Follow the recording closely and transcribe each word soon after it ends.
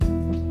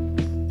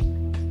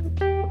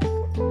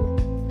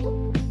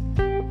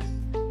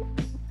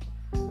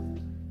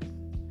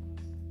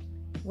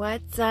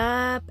What's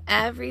up,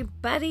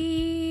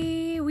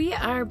 everybody? We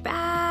are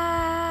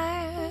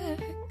back.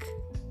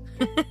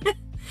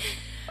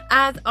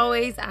 As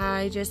always,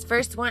 I just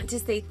first want to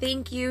say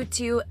thank you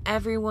to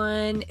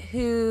everyone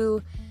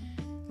who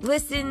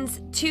listens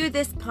to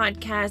this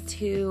podcast,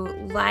 who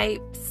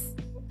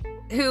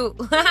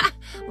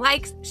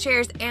likes,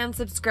 shares, and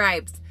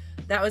subscribes.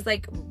 That was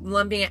like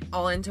lumping it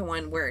all into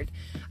one word.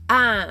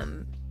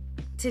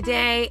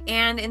 Today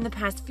and in the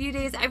past few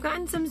days, I've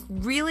gotten some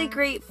really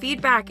great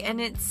feedback,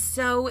 and it's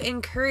so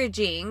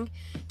encouraging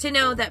to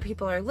know that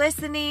people are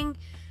listening.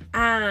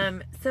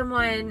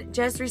 Someone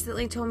just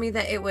recently told me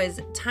that it was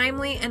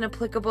timely and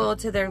applicable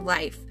to their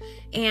life,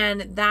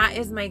 and that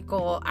is my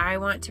goal. I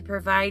want to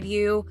provide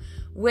you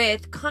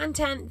with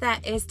content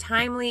that is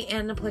timely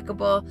and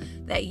applicable,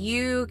 that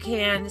you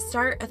can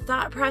start a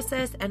thought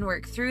process and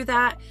work through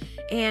that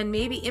and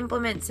maybe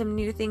implement some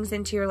new things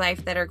into your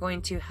life that are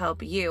going to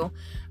help you.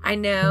 I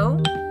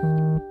know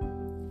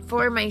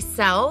for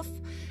myself,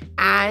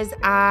 as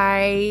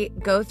I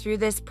go through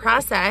this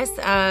process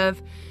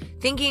of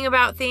thinking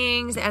about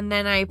things and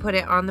then I put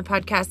it on the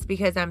podcast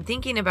because I'm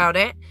thinking about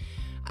it,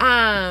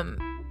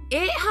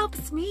 it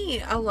helps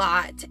me a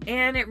lot,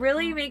 and it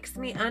really makes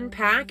me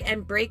unpack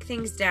and break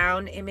things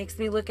down. It makes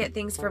me look at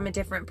things from a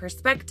different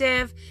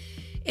perspective.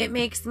 It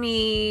makes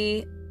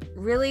me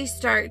really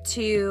start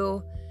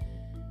to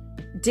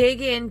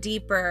dig in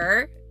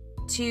deeper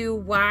to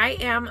why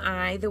am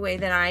I the way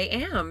that I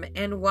am,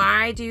 and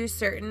why do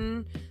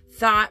certain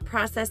thought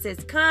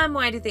processes come?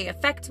 Why do they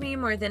affect me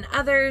more than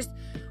others?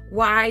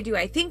 Why do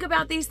I think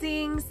about these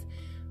things?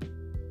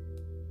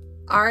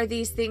 Are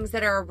these things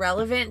that are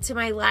relevant to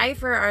my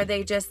life, or are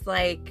they just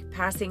like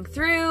passing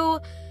through?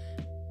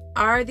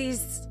 Are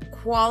these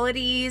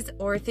qualities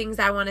or things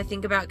I want to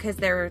think about because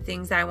there are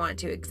things I want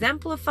to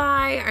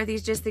exemplify? Are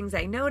these just things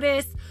I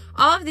notice?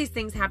 All of these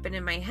things happen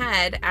in my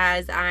head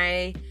as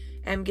I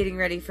am getting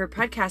ready for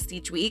podcast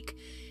each week.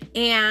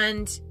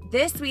 And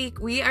this week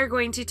we are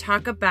going to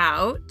talk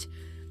about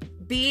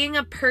being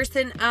a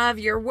person of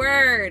your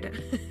word.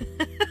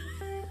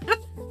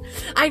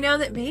 I know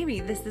that maybe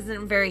this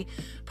isn't a very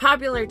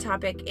popular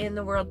topic in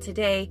the world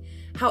today.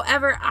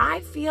 However, I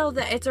feel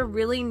that it's a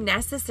really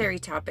necessary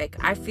topic.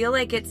 I feel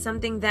like it's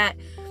something that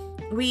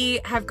we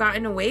have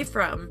gotten away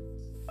from.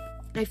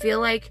 I feel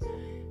like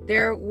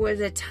there was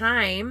a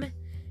time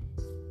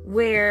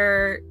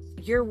where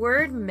your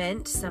word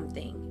meant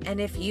something. And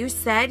if you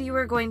said you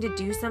were going to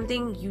do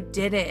something, you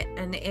did it.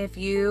 And if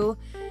you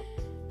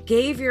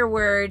gave your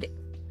word,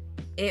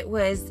 it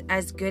was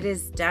as good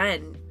as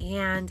done.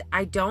 And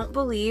I don't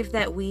believe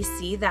that we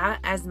see that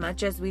as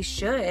much as we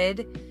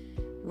should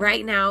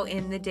right now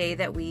in the day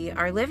that we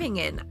are living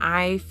in.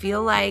 I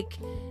feel like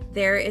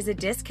there is a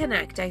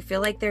disconnect. I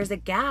feel like there's a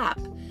gap.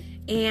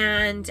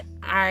 And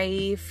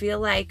I feel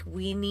like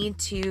we need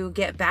to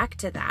get back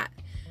to that.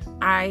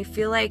 I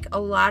feel like a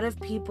lot of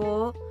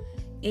people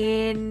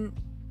in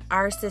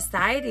our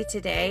society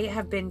today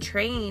have been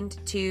trained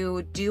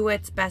to do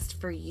what's best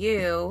for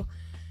you,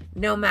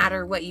 no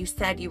matter what you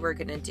said you were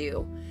going to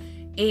do.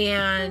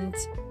 And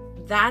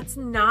that's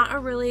not a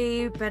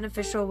really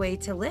beneficial way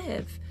to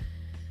live.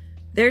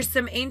 There's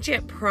some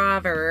ancient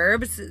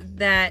proverbs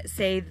that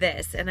say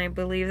this, and I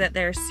believe that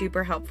they're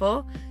super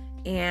helpful.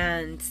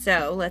 And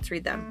so let's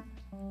read them.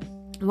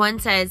 One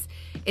says,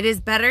 "It is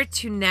better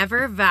to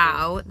never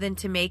vow than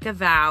to make a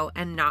vow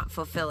and not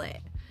fulfill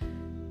it."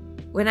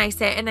 When I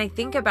say and I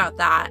think about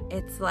that,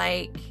 it's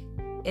like,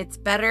 it's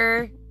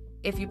better,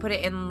 if you put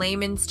it in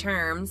layman's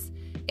terms,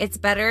 it's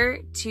better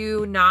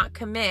to not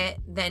commit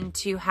than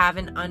to have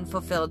an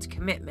unfulfilled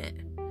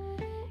commitment.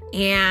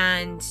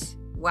 And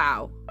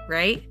wow,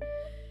 right?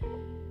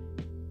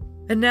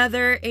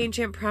 Another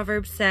ancient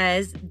proverb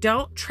says,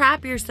 "Don't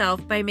trap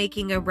yourself by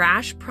making a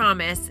rash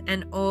promise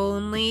and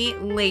only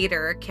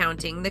later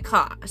counting the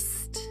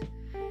cost."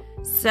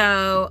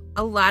 So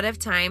a lot of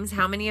times,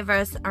 how many of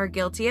us are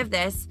guilty of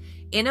this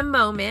in a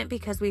moment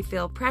because we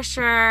feel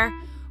pressure,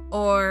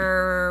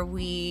 or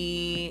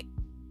we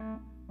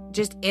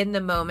just in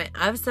the moment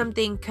of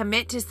something,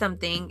 commit to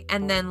something,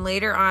 and then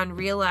later on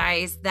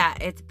realize that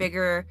it's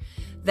bigger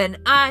than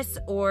us,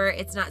 or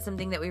it's not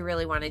something that we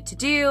really wanted to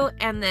do.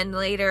 And then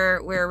later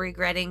we're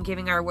regretting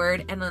giving our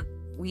word, and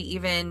we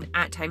even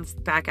at times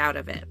back out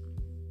of it.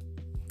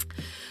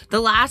 The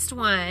last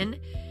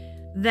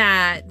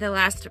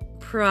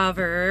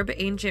proverb,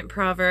 ancient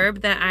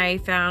proverb that I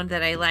found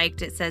that I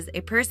liked, it says,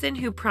 "A person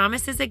who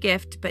promises a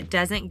gift but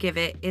doesn't give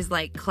it is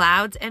like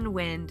clouds and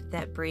wind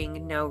that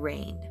bring no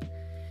rain."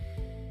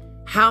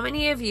 How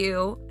many of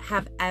you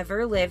have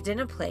ever lived in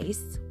a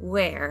place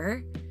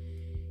where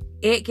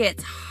it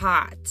gets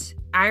hot?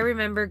 I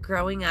remember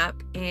growing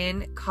up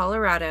in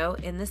Colorado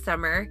in the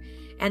summer,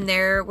 and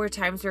there were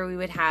times where we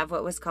would have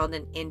what was called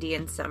an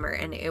Indian summer,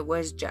 and it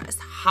was just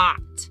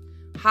hot.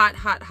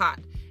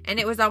 And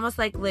it was almost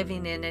like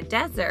living in a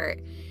desert.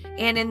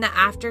 And in the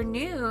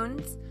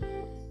afternoons,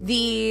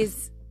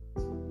 these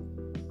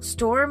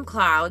storm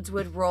clouds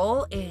would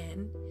roll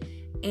in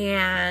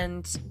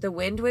and the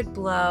wind would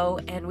blow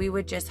and we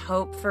would just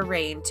hope for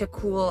rain to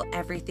cool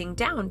everything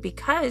down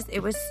because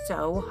it was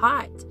so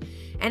hot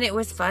and it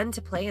was fun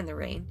to play in the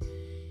rain.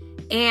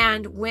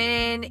 And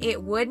when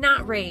it would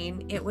not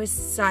rain, it was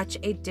such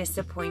a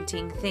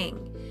disappointing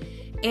thing.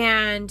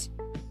 And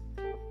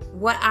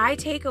what I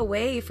take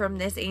away from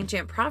this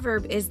ancient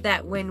proverb is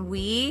that when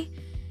we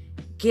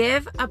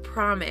give a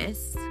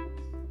promise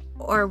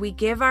or we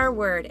give our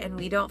word and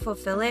we don't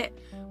fulfill it,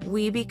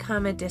 we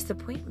become a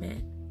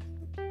disappointment.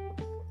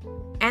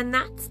 And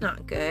that's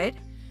not good.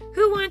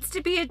 Who wants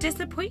to be a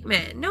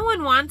disappointment? No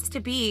one wants to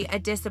be a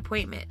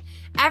disappointment.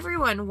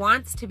 Everyone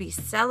wants to be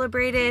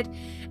celebrated.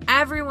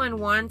 Everyone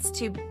wants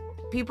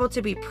people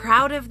to be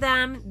proud of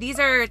them. These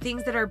are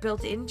things that are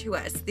built into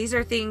us. These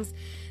are things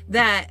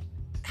that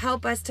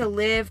help us to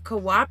live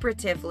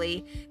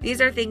cooperatively.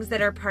 These are things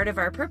that are part of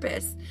our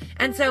purpose.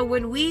 And so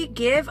when we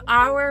give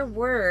our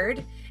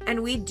word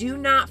and we do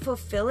not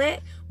fulfill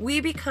it, we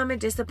become a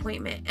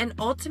disappointment. And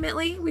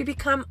ultimately, we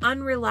become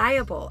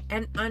unreliable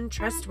and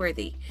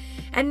untrustworthy.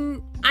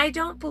 And I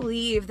don't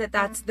believe that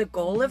that's the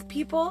goal of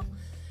people.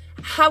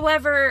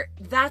 However,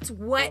 that's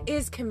what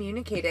is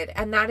communicated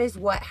and that is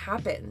what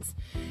happens.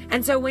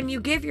 And so when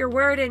you give your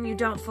word and you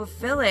don't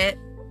fulfill it,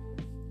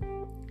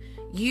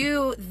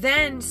 you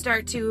then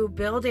start to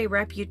build a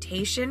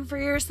reputation for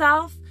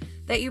yourself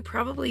that you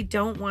probably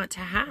don't want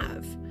to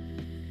have.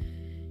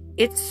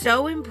 It's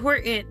so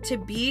important to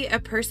be a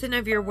person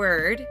of your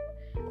word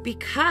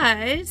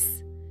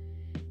because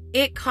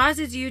it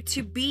causes you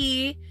to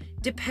be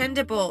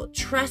dependable,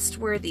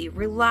 trustworthy,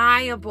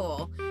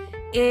 reliable.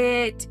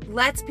 It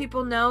lets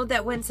people know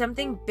that when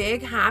something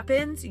big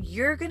happens,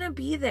 you're going to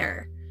be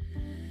there.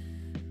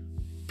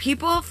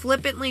 People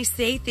flippantly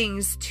say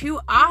things too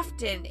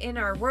often in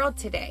our world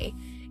today,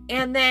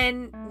 and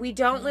then we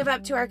don't live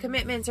up to our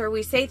commitments, or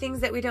we say things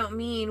that we don't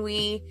mean.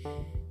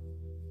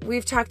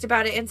 We've talked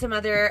about it in some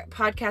other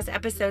podcast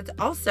episodes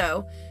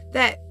also,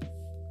 that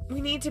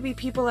we need to be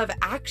people of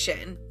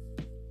action.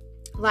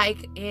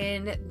 Like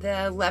in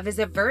the Love is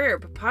a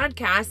Verb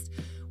podcast,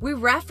 we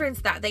reference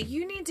that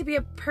you need to be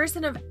a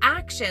person of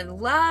action.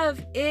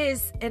 Love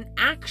is an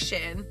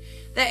action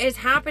that is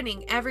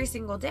happening every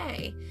single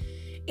day.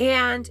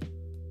 And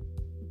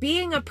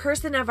being a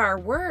person of our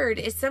word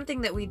is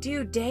something that we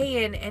do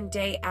day in and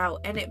day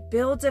out. And it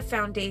builds a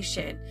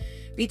foundation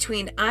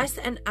between us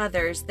and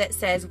others that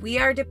says we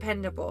are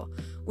dependable,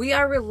 we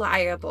are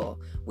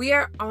reliable, we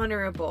are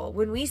honorable.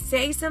 When we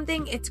say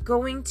something, it's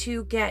going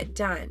to get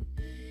done.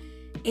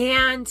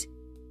 And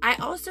I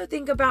also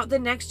think about the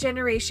next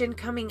generation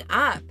coming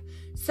up.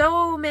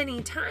 So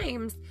many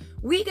times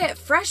we get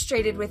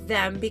frustrated with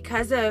them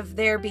because of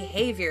their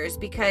behaviors,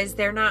 because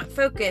they're not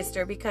focused,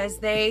 or because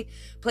they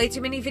play too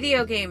many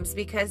video games,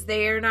 because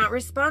they are not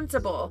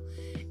responsible.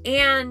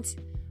 And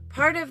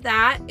part of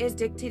that is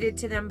dictated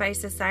to them by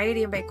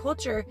society and by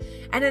culture.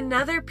 And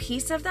another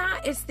piece of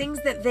that is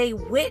things that they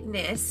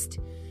witnessed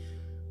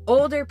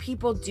older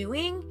people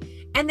doing,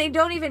 and they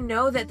don't even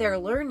know that they're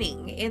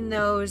learning in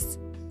those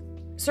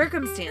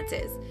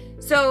circumstances.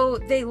 So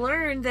they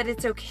learn that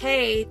it's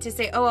okay to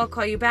say, oh, I'll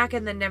call you back,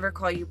 and then never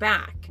call you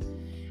back.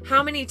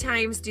 How many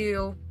times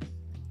do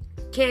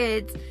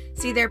kids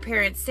see their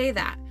parents say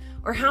that?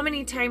 Or how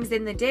many times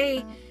in the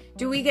day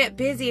do we get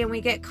busy and we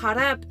get caught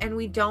up and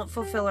we don't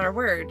fulfill our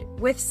word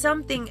with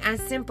something as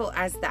simple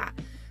as that?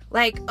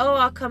 Like, oh,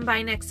 I'll come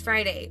by next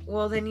Friday.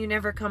 Well, then you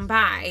never come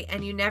by,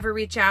 and you never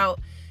reach out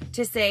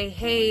to say,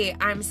 hey,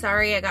 I'm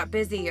sorry I got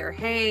busy, or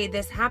hey,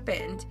 this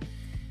happened.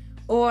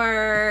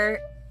 Or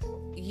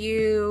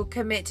you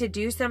commit to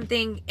do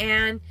something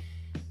and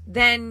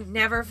then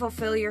never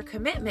fulfill your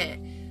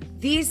commitment.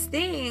 These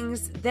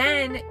things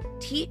then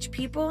teach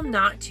people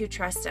not to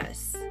trust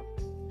us.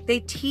 They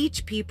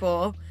teach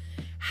people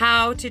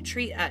how to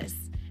treat us.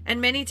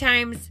 And many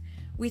times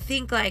we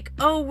think like,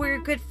 oh, we're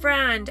a good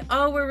friend.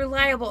 Oh, we're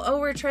reliable. Oh,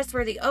 we're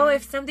trustworthy. Oh,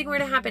 if something were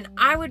to happen,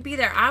 I would be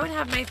there. I would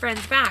have my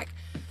friends back.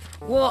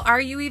 Well,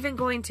 are you even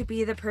going to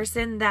be the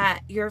person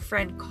that your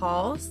friend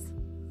calls?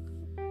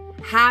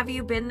 Have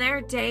you been there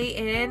day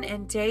in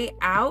and day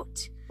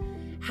out?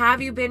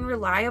 Have you been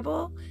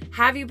reliable?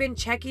 Have you been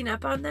checking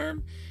up on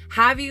them?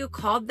 Have you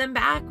called them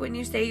back when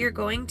you say you're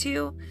going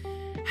to?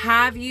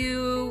 Have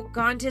you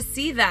gone to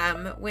see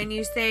them when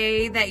you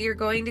say that you're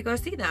going to go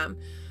see them?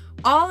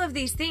 All of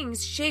these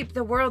things shape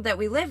the world that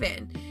we live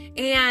in.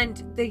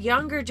 And the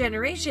younger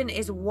generation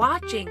is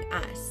watching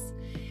us.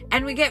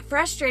 And we get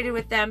frustrated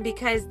with them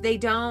because they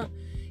don't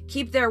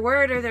keep their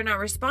word, or they're not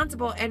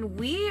responsible. And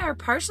we are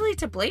partially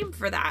to blame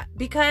for that,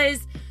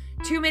 because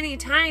too many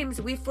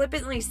times we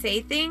flippantly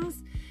say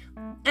things,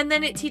 and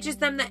then it teaches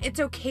them that it's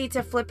okay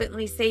to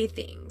flippantly say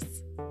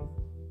things.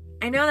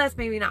 I know that's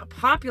maybe not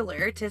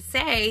popular to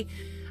say.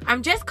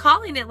 I'm just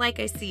calling it like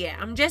I see it.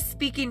 I'm just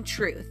speaking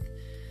truth.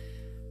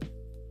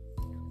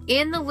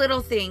 In the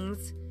little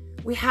things,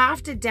 we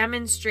have to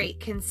demonstrate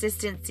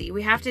consistency.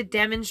 We have to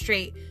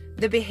demonstrate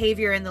the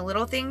behavior in the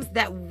little things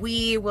that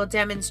we will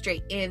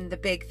demonstrate in the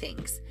big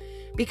things.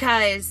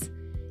 Because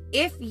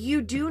if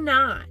you do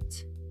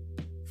not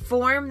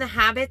form the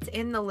habits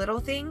in the little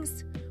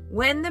things,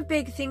 when the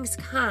big things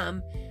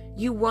come,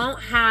 you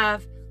won't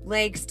have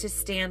legs to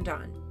stand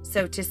on,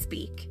 so to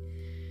speak.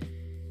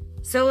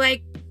 So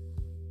like,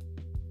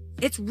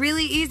 it's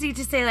really easy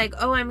to say like,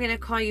 oh, I'm going to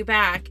call you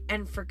back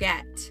and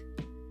forget.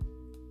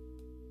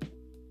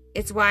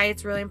 It's why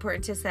it's really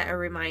important to set a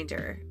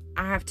reminder.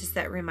 I have to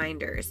set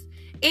reminders.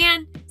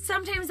 And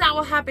sometimes that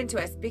will happen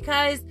to us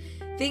because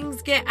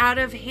things get out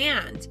of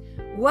hand.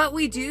 What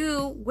we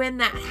do when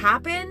that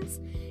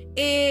happens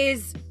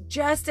is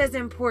just as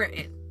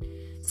important.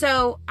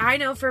 So I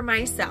know for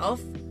myself,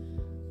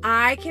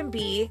 I can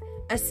be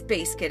a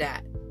space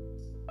cadet.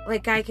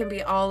 Like I can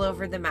be all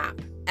over the map,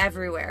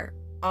 everywhere,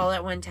 all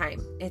at one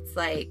time. It's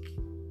like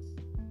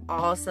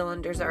all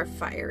cylinders are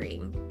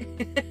firing.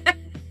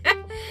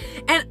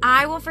 And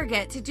I will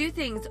forget to do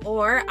things,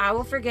 or I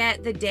will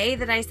forget the day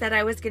that I said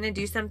I was going to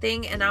do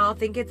something and I'll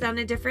think it's on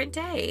a different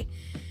day.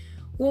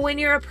 Well, when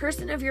you're a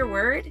person of your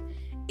word,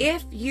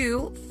 if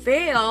you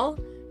fail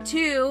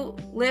to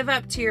live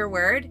up to your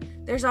word,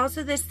 there's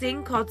also this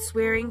thing called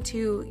swearing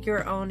to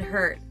your own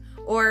hurt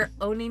or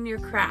owning your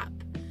crap.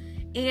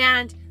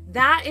 And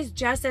that is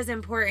just as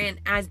important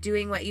as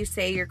doing what you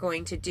say you're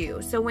going to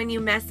do. So when you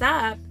mess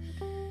up,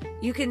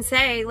 you can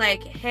say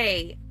like,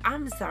 hey,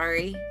 I'm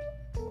sorry.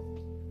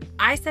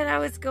 I said I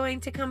was going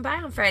to come by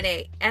on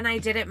Friday and I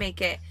didn't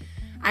make it.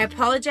 I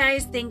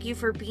apologize. Thank you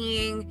for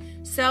being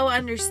so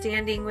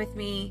understanding with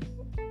me.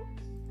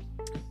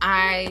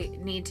 I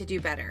need to do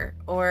better.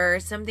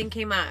 Or something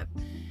came up.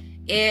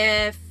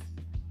 If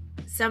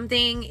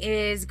something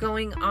is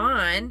going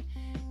on,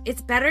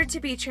 it's better to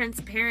be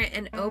transparent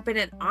and open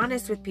and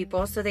honest with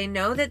people so they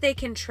know that they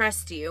can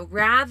trust you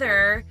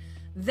rather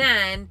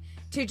than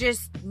to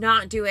just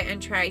not do it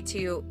and try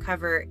to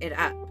cover it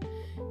up.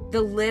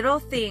 The little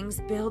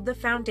things build the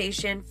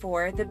foundation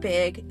for the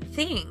big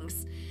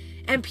things.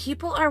 And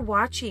people are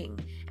watching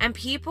and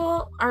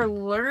people are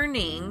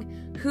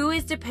learning who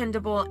is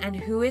dependable and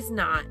who is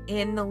not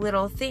in the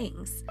little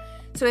things.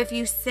 So if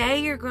you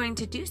say you're going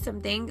to do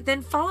something,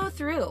 then follow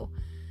through.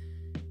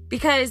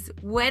 Because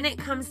when it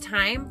comes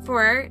time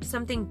for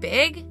something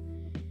big,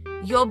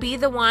 you'll be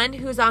the one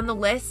who's on the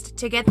list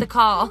to get the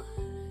call.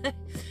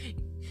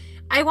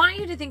 I want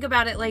you to think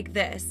about it like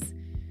this.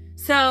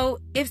 So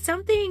if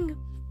something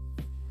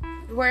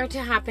were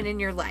to happen in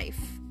your life,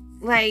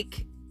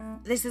 like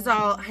this is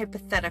all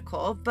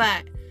hypothetical,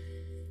 but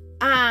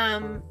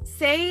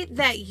say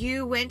that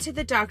you went to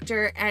the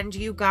doctor and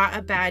you got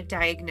a bad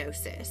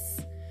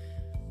diagnosis.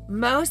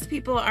 Most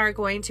people are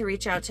going to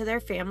reach out to their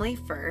family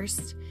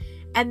first,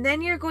 and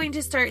then you're going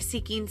to start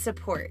seeking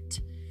support,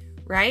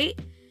 right?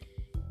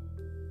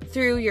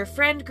 Through your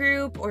friend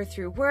group or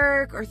through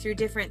work or through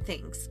different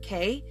things,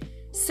 okay?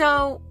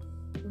 So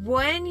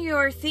when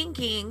you're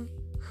thinking,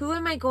 who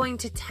am I going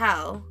to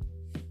tell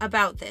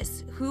about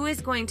this? Who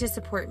is going to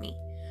support me?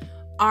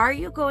 Are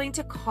you going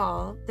to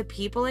call the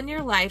people in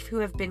your life who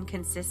have been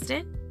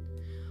consistent?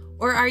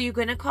 Or are you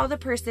going to call the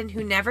person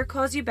who never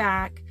calls you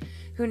back,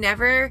 who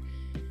never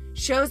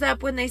shows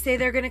up when they say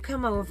they're going to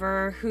come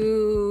over,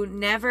 who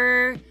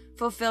never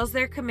fulfills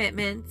their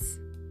commitments?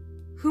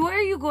 Who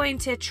are you going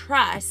to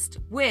trust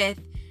with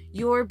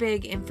your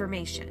big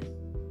information?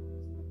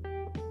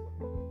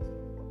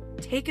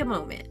 Take a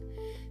moment.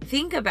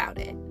 Think about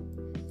it.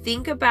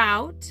 Think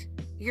about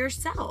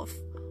yourself.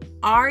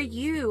 Are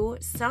you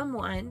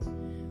someone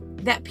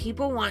that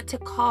people want to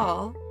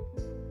call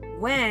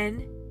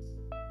when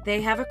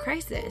they have a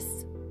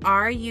crisis?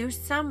 Are you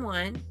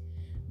someone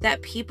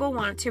that people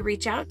want to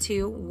reach out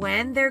to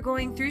when they're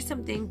going through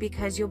something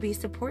because you'll be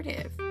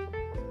supportive?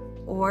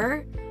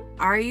 Or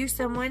are you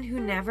someone who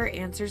never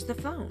answers the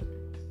phone?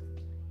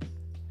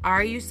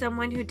 Are you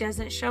someone who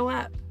doesn't show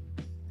up?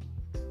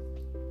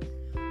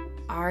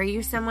 Are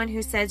you someone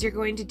who says you're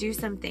going to do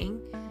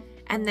something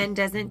and then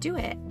doesn't do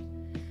it?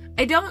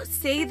 I don't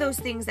say those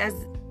things as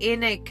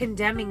in a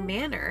condemning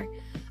manner.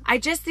 I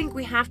just think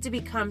we have to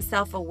become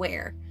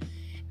self-aware.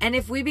 And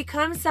if we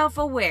become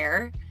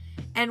self-aware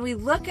and we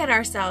look at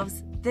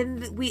ourselves,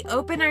 then we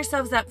open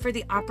ourselves up for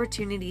the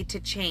opportunity to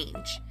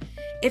change.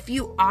 If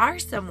you are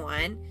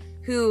someone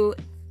who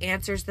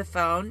answers the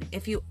phone,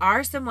 if you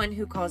are someone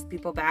who calls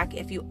people back,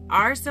 if you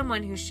are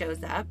someone who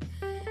shows up,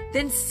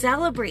 then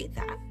celebrate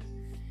that.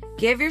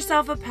 Give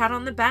yourself a pat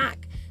on the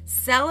back.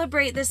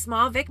 Celebrate the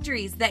small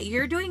victories that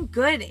you're doing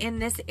good in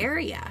this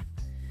area.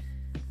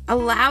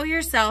 Allow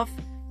yourself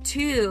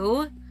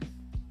to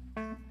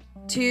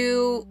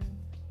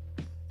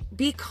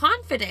be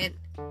confident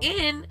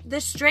in the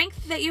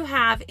strength that you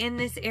have in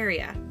this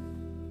area.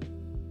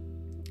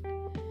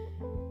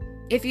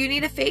 If you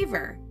need a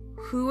favor,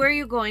 who are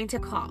you going to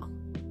call?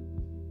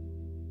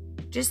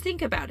 Just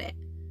think about it.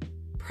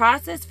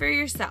 Process for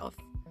yourself.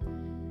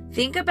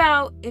 Think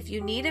about, if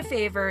you need a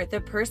favor, the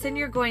person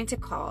you're going to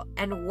call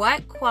and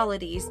what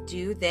qualities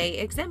do they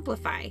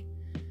exemplify?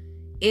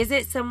 Is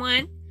it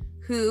someone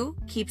who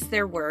keeps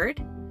their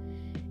word?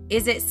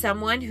 Is it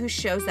someone who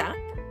shows up?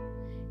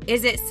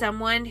 Is it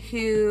someone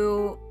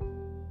who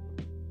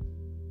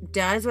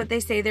does what they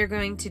say they're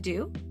going to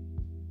do?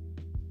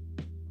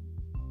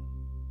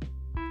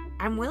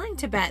 I'm willing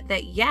to bet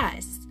that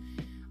yes,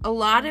 a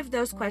lot of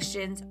those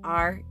questions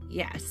are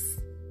yes.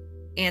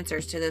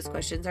 Answers to those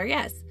questions are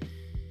yes.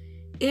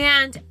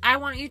 And I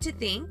want you to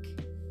think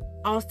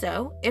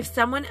also, if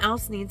someone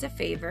else needs a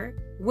favor,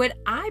 would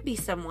I be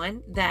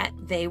someone that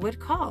they would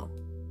call?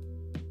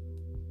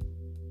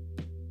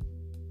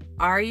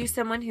 Are you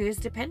someone who is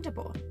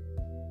dependable?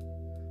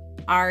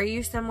 Are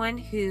you someone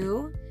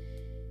who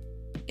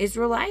is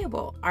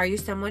reliable? Are you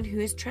someone who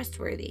is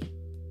trustworthy?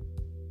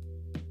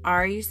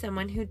 Are you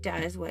someone who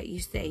does what you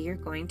say you're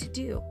going to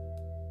do?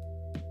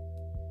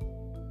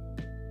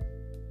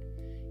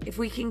 If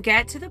we can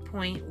get to the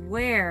point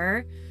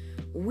where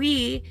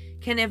we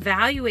can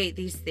evaluate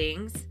these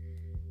things,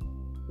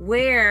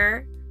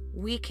 where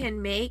we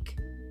can make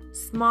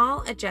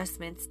small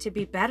adjustments to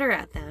be better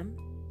at them,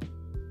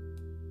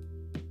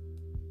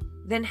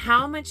 then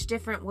how much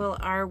different will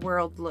our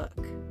world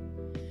look?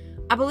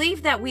 I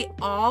believe that we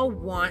all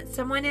want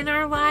someone in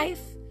our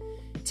life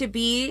to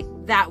be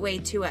that way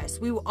to us.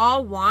 We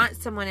all want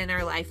someone in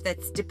our life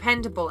that's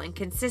dependable and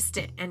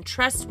consistent and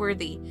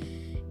trustworthy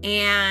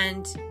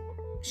and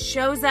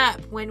shows up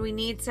when we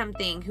need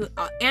something, who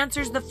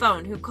answers the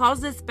phone, who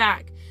calls us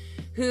back,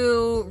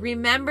 who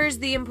remembers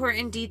the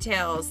important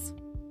details,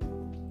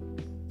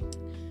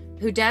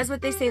 who does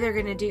what they say they're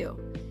going to do.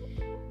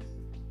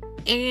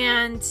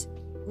 And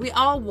we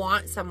all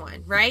want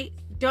someone, right?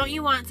 Don't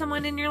you want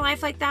someone in your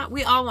life like that?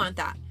 We all want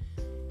that.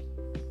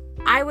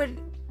 I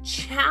would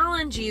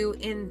challenge you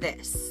in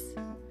this.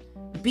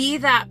 Be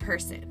that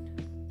person.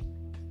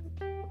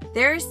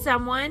 There is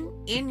someone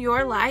in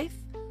your life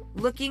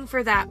looking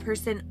for that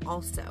person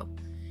also.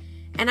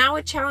 And I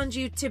would challenge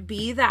you to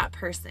be that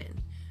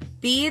person.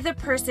 Be the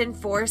person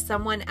for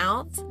someone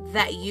else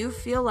that you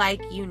feel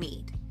like you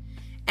need.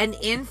 And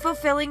in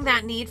fulfilling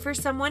that need for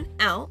someone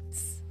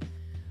else,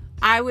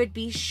 I would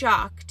be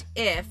shocked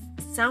if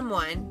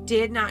someone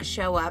did not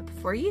show up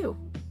for you.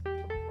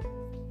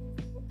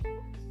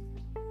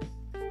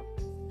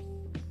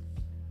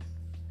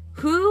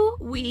 Who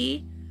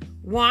we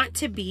want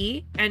to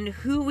be and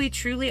who we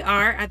truly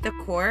are at the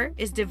core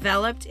is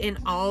developed in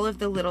all of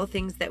the little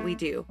things that we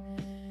do.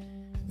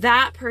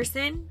 That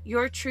person,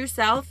 your true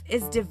self,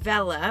 is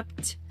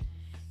developed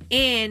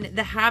in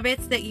the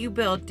habits that you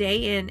build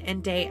day in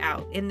and day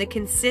out, in the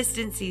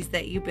consistencies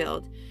that you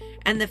build,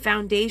 and the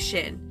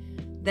foundation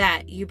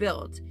that you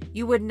build.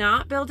 You would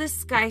not build a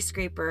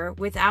skyscraper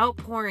without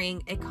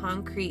pouring a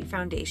concrete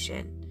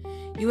foundation.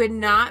 You would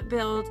not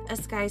build a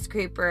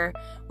skyscraper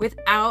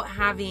without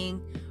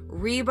having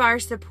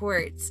rebar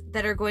supports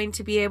that are going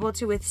to be able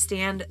to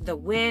withstand the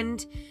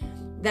wind,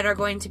 that are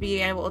going to be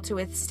able to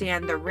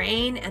withstand the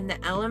rain and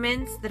the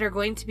elements, that are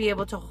going to be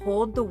able to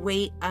hold the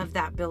weight of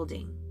that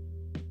building.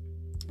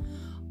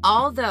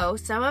 Although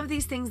some of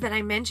these things that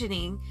I'm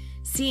mentioning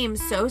seem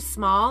so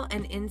small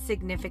and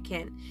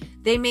insignificant,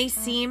 they may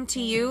seem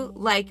to you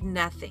like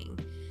nothing.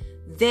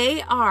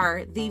 They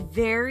are the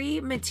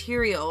very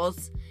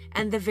materials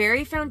and the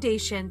very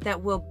foundation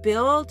that will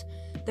build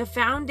the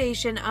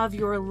foundation of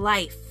your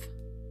life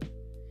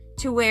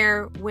to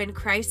where when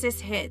crisis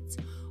hits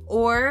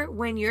or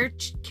when your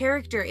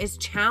character is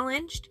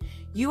challenged,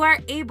 you are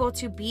able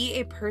to be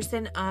a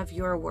person of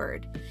your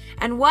word.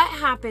 And what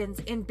happens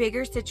in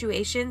bigger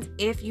situations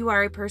if you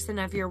are a person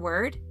of your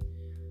word?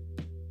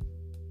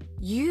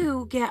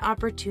 You get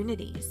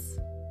opportunities.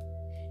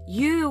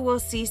 You will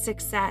see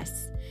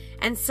success.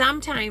 And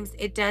sometimes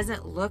it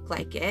doesn't look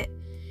like it.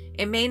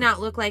 It may not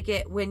look like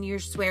it when you're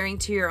swearing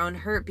to your own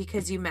hurt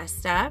because you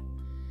messed up.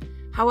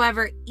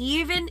 However,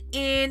 even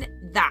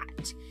in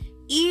that,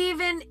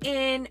 even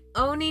in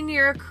owning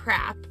your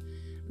crap,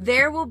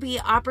 there will be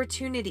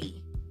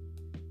opportunity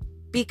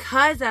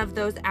because of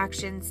those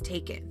actions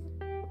taken.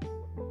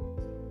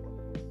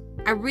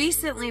 I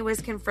recently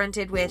was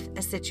confronted with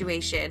a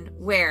situation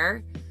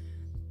where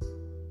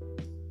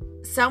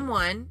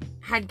someone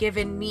had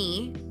given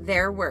me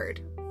their word.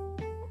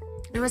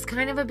 It was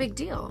kind of a big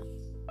deal.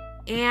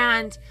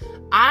 And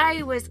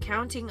I was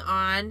counting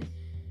on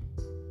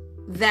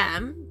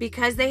them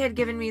because they had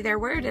given me their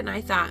word. And I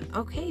thought,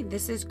 okay,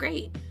 this is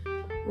great.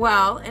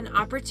 Well, an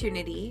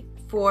opportunity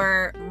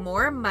for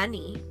more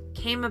money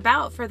came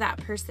about for that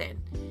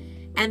person.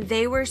 And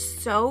they were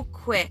so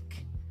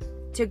quick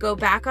to go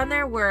back on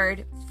their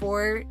word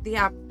for the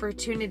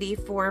opportunity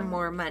for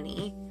more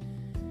money.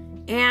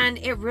 And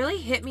it really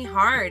hit me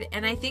hard.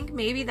 And I think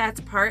maybe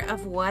that's part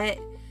of what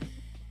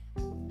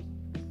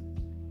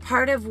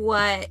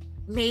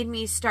made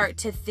me start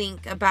to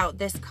think about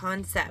this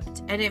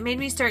concept. And it made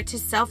me start to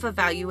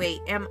self-evaluate.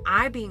 Am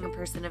I being a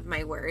person of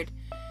my word?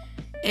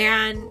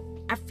 And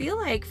I feel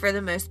like for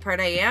the most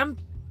part I am.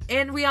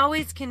 And we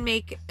always can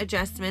make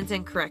adjustments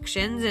and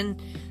corrections.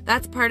 And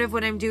that's part of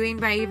what I'm doing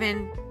by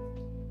even,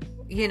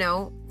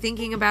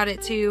 thinking about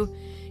it to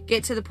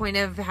get to the point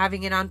of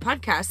having it on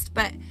podcast.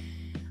 But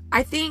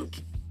I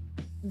think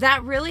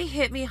that really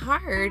hit me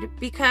hard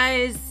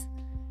because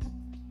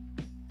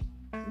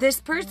this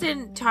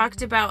person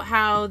talked about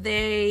how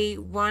they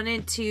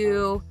wanted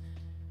to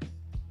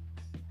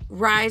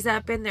rise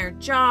up in their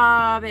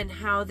job and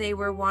how they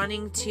were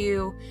wanting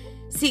to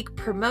seek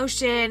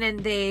promotion and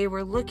they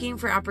were looking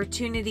for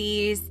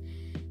opportunities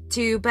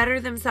to better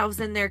themselves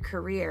in their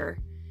career.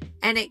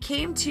 And it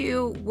came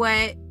to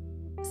what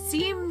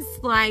seems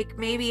like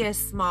maybe a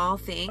small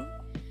thing,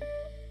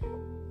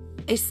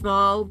 a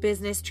small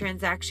business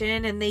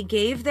transaction, and they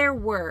gave their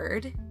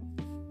word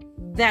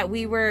that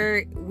we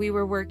were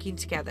working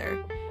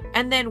together,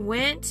 and then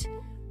went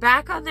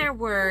back on their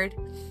word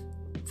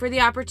for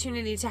the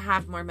opportunity to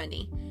have more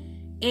money.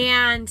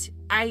 And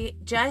I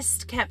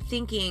just kept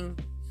thinking,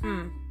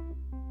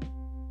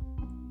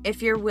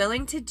 if you're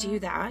willing to do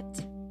that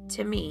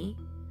to me,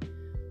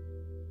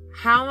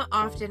 how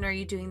often are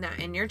you doing that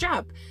in your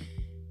job?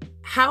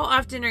 How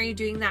often are you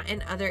doing that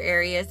in other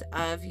areas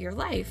of your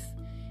life?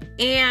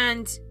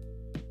 And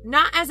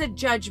not as a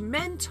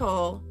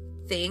judgmental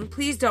thing,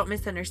 please don't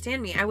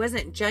misunderstand me. I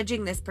wasn't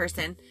judging this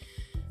person.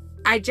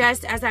 I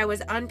just, as I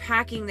was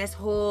unpacking this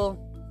whole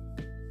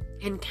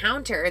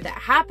encounter that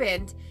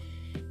happened,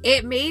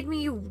 it made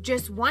me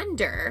just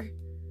wonder,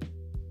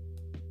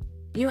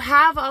 you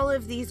have all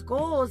of these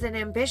goals and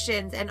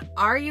ambitions, and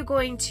are you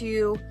going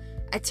to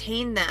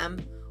attain them?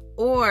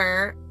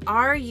 Or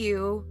are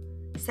you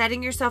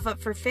setting yourself up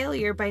for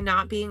failure by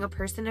not being a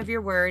person of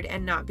your word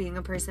and not being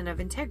a person of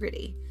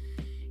integrity?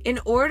 In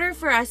order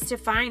for us to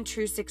find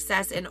true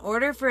success, in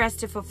order for us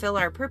to fulfill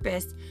our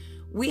purpose,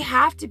 we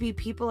have to be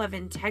people of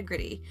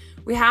integrity.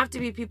 We have to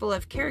be people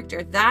of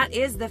character. That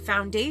is the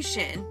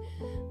foundation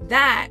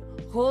that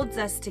holds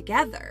us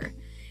together.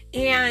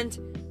 And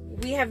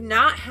we have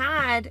not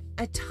had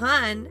a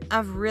ton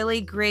of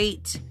really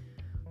great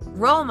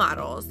role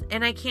models.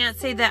 And I can't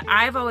say that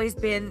I've always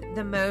been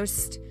the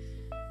most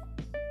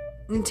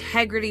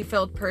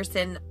integrity-filled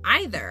person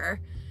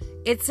either.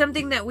 It's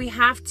something that we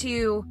have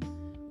to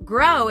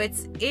grow.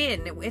 It's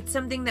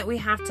something that we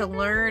have to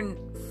learn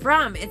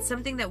from. It's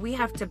something that we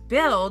have to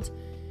build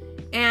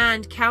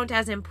and count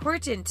as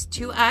important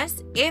to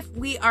us if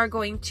we are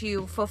going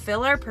to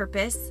fulfill our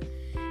purpose,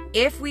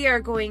 if we are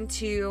going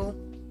to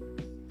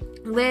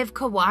live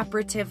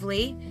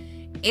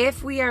cooperatively,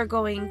 if we are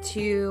going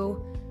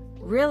to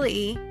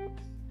really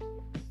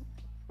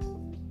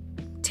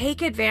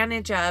take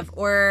advantage of,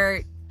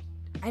 or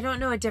I don't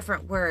know a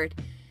different word,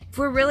 if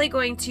we're really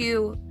going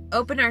to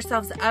open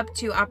ourselves up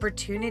to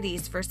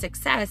opportunities for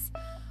success,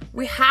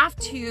 we have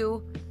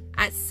to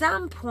at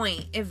some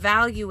point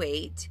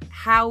evaluate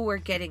how we're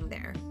getting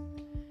there.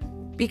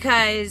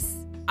 Because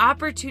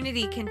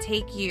opportunity can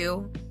take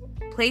you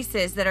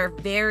places that are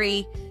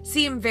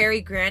seem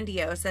very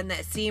grandiose and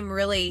that seem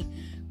really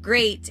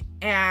great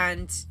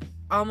and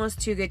almost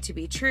too good to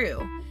be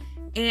true.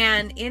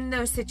 And in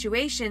those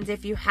situations,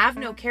 if you have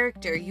no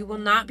character, you will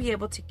not be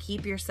able to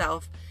keep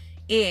yourself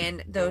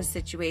in those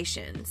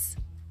situations.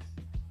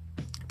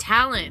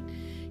 Talent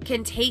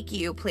can take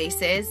you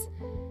places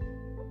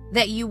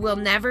that you will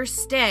never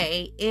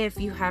stay if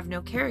you have no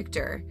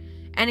character.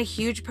 And a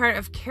huge part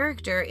of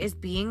character is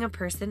being a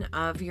person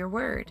of your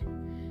word.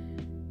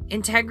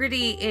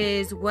 Integrity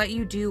is what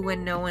you do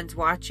when no one's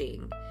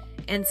watching.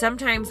 And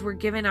sometimes we're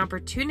given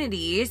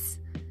opportunities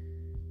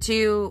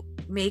to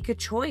make a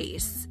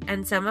choice.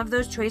 And some of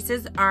those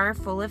choices are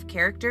full of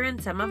character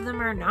and some of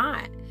them are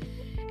not.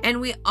 And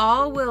we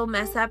all will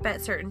mess up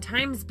at certain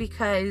times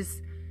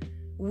because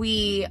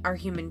we are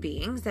human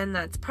beings, and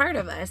that's part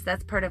of us.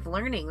 That's part of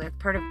learning. That's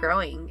part of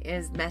growing,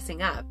 is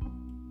messing up.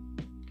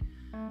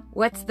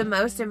 What's the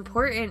most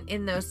important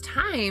in those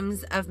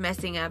times of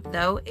messing up,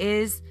 though,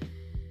 is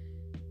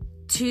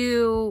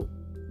to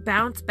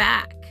bounce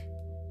back,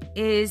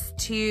 is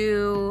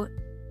to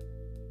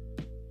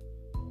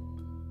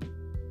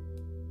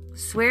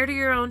swear to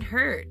your own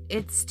hurt.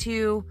 It's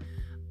to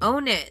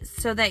own it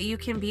so that you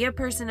can be a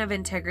person of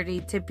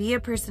integrity, to be a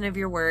person of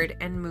your word,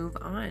 and move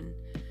on.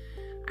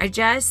 I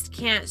just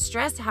can't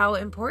stress how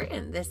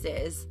important this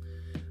is.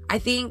 I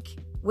think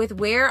with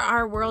where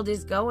our world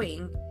is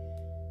going,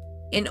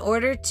 in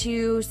order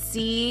to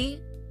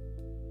see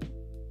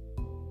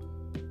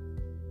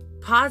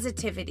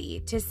positivity,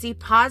 to see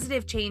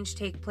positive change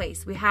take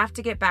place, we have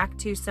to get back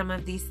to some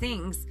of these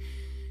things.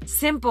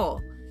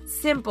 Simple,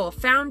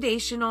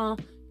 foundational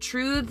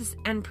truths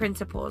and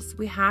principles.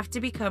 We have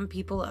to become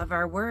people of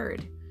our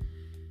word.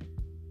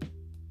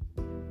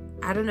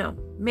 I don't know.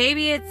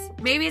 Maybe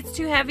it's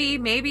too heavy.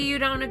 Maybe you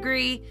don't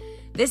agree.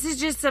 This is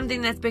just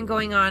something that's been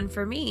going on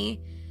for me,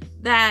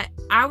 that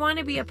I want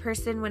to be a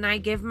person, when I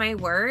give my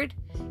word,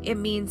 it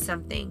means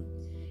something.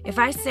 If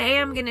I say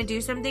I'm going to do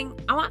something,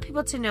 I want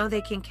people to know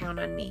they can count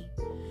on me.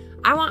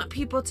 I want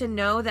people to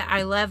know that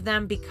I love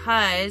them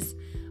because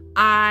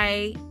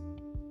I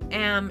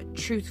am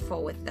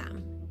truthful with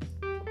them.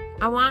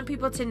 I want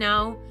people to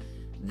know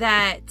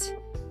that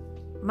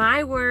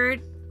my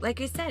word,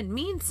 like I said,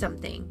 means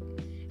something.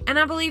 And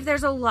I believe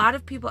there's a lot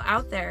of people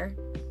out there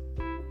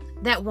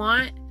that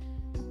want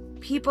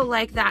people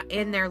like that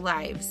in their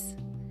lives.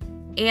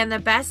 And the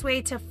best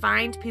way to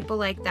find people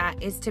like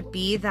that is to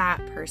be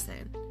that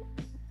person.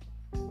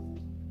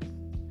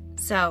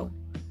 So,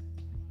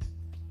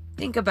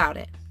 think about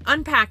it.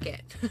 Unpack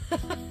it.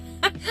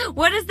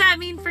 What does that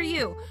mean for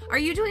you? Are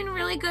you doing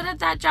really good at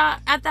that job,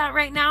 at that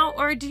right now?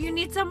 Or do you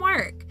need some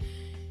work?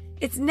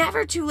 It's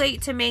never too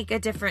late to make a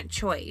different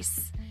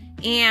choice.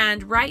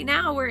 And right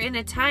now we're in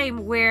a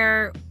time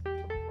where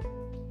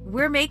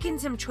we're making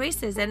some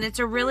choices, and it's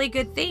a really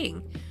good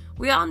thing.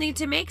 We all need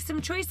to make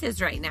some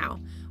choices right now.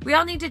 We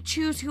all need to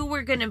choose who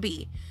we're going to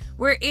be.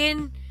 We're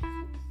in,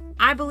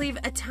 I believe,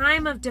 a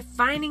time of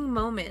defining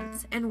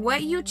moments, and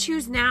what you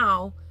choose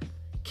now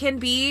can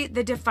be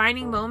the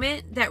defining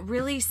moment that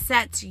really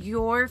sets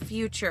your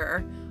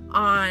future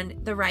on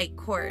the right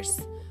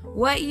course.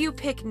 What you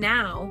pick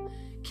now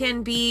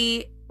can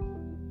be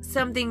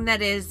something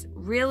that is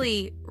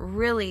really,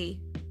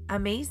 really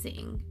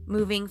amazing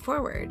moving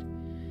forward.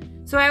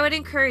 So I would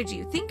encourage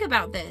you, think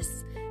about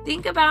this.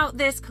 Think about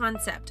this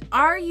concept.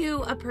 Are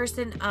you a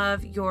person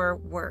of your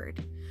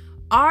word?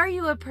 Are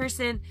you a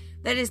person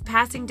that is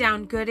passing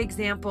down good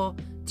example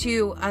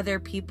to other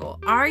people?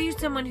 Are you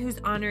someone who's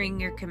honoring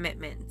your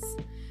commitments?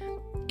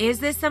 Is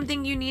this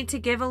something you need to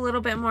give a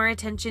little bit more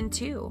attention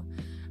to?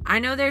 I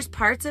know there's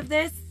parts of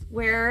this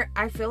where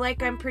I feel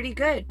like I'm pretty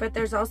good, but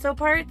there's also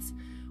parts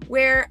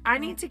where I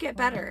need to get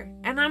better,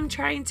 and I'm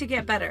trying to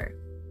get better.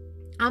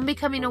 I'm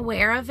becoming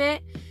aware of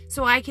it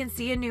so I can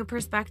see a new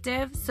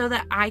perspective, so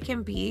that I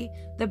can be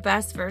the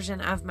best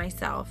version of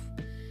myself,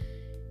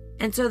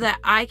 and so that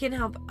I can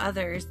help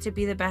others to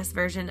be the best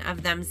version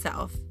of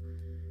themselves.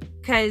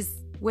 Because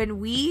when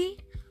we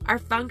are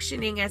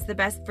functioning as the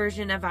best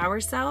version of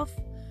ourselves,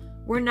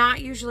 we're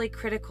not usually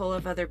critical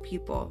of other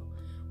people.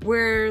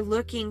 We're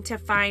looking to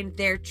find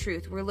their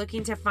truth. We're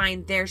looking to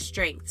find their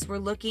strengths. We're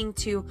looking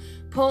to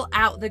pull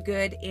out the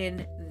good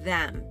in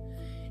them.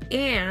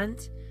 And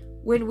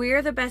when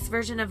we're the best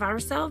version of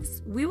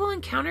ourselves, we will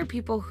encounter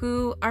people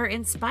who are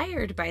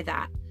inspired by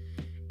that.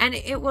 And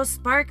it will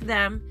spark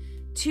them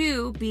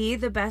to be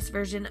the best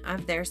version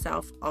of their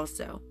self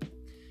also.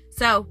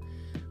 So,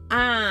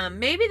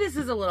 maybe this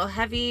is a little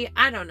heavy.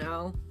 I don't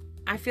know.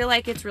 I feel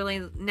like it's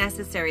really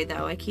necessary,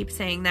 though. I keep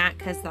saying that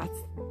because that's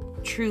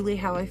truly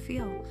how I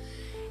feel.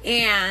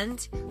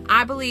 And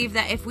I believe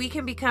that if we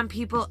can become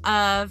people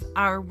of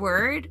our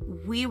word,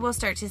 we will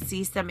start to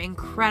see some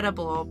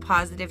incredible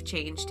positive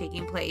change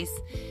taking place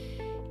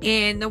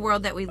in the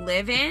world that we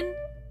live in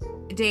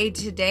day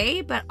to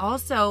day, but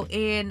also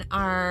in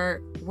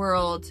our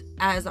world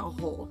as a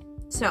whole.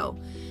 So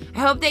I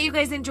hope that you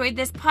guys enjoyed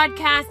this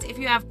podcast. If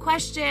you have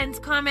questions,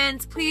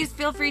 comments, please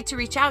feel free to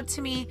reach out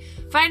to me.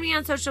 Find me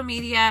on social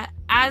media.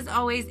 As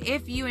always,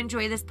 if you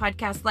enjoy this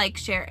podcast, like,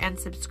 share, and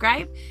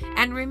subscribe.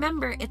 And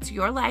remember, it's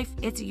your life.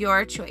 It's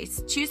your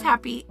choice. Choose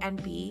happy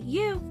and be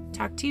you.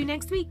 Talk to you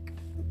next week.